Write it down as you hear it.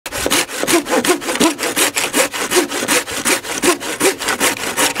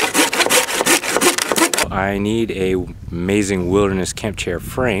I need a amazing wilderness camp chair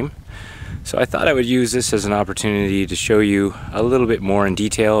frame. So I thought I would use this as an opportunity to show you a little bit more in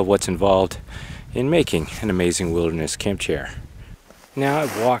detail of what's involved in making an amazing wilderness camp chair. Now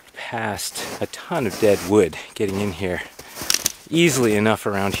I've walked past a ton of dead wood getting in here, easily enough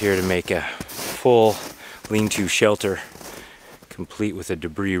around here to make a full lean-to shelter complete with a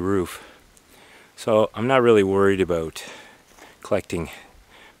debris roof. So I'm not really worried about collecting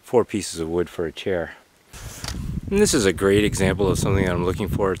 4 pieces of wood for a chair. And this is a great example of something that I'm looking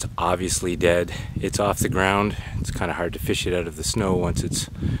for. It's obviously dead. It's off the ground. It's kind of hard to fish it out of the snow once it's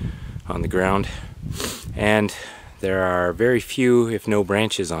on the ground. And there are very few, if no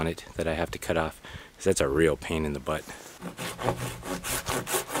branches on it, that I have to cut off, because that's a real pain in the butt.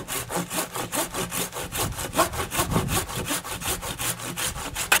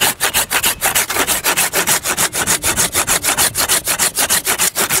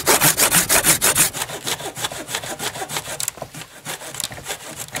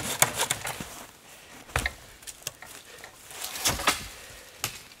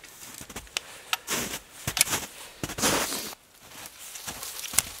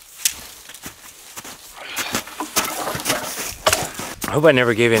 I hope I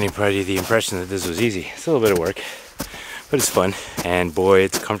never gave anybody the impression that this was easy. It's a little bit of work, but it's fun. And boy,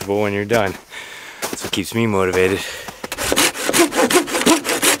 it's comfortable when you're done. That's what keeps me motivated.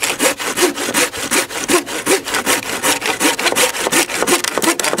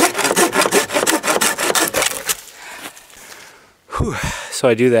 Whew. So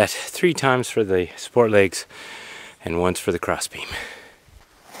I do that 3 times for the support legs and once for the crossbeam.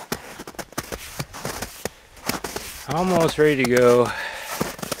 Almost ready to go,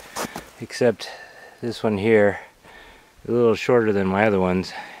 except this one here is a little shorter than my other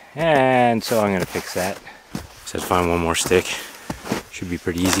ones, and so I'm going to fix that. Just have to find one more stick. Should be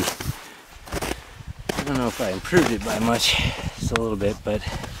pretty easy. I don't know if I improved it by much, just a little bit, but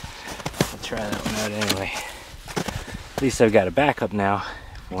I'll try that one out anyway. At least I've got a backup now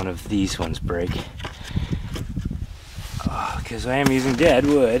if one of these ones break. Because I am using dead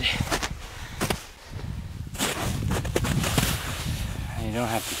wood. You don't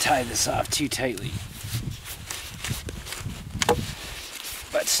have to tie this off too tightly,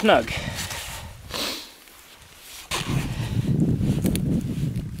 but snug.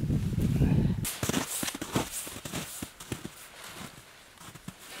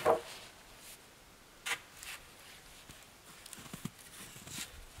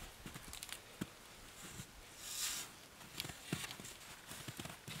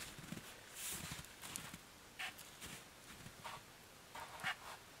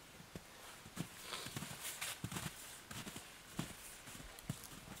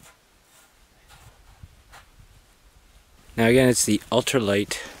 Now again, it's the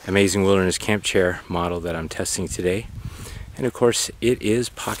ultralight Amazing Wilderness Camp Chair model that I'm testing today. And of course, it is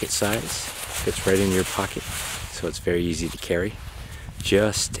pocket size. Fits right in your pocket, so it's very easy to carry.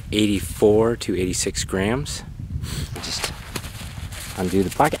 Just 84 to 86 grams. Just undo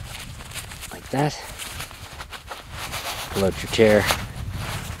the pocket, like that. Pull out your chair.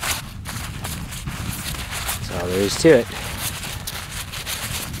 That's all there is to it.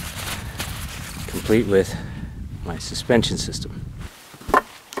 Complete with my suspension system.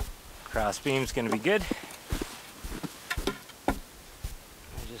 Cross beam's going to be good. I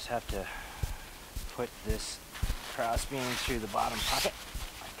just have to put this cross beam through the bottom pocket,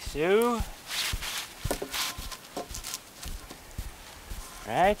 like so.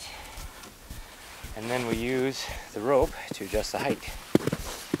 Right, and then we use the rope to adjust the height.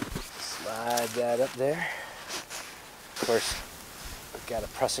 Slide that up there. Of course, I've got a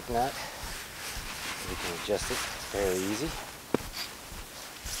prusik nut. We can adjust it fairly easy.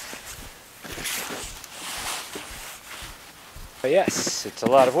 But yes, it's a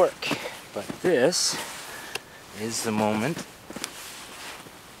lot of work. But this is the moment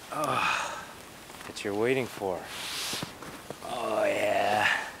that you're waiting for. Oh yeah.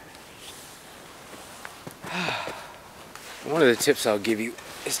 One of the tips I'll give you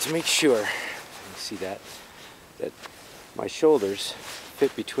is to make sure, you see that my shoulders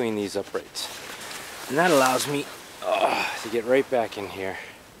fit between these uprights. And that allows me to get right back in here.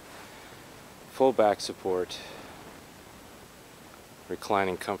 Full back support,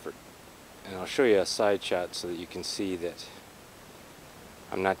 reclining comfort. And I'll show you a side shot so that you can see that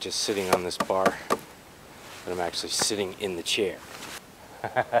I'm not just sitting on this bar, but I'm actually sitting in the chair.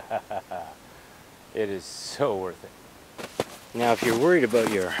 It is so worth it. Now if you're worried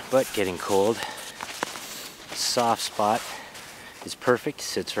about your butt getting cold, soft spot is perfect,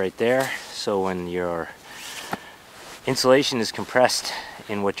 sits right there. So when your insulation is compressed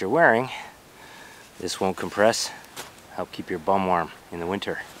in what you're wearing, This won't compress. Help keep your bum warm in the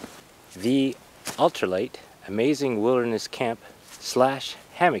winter. The ultralight amazing wilderness camp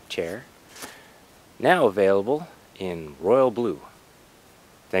 / hammock chair, now available in royal blue.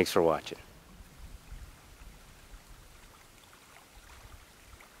 Thanks for watching.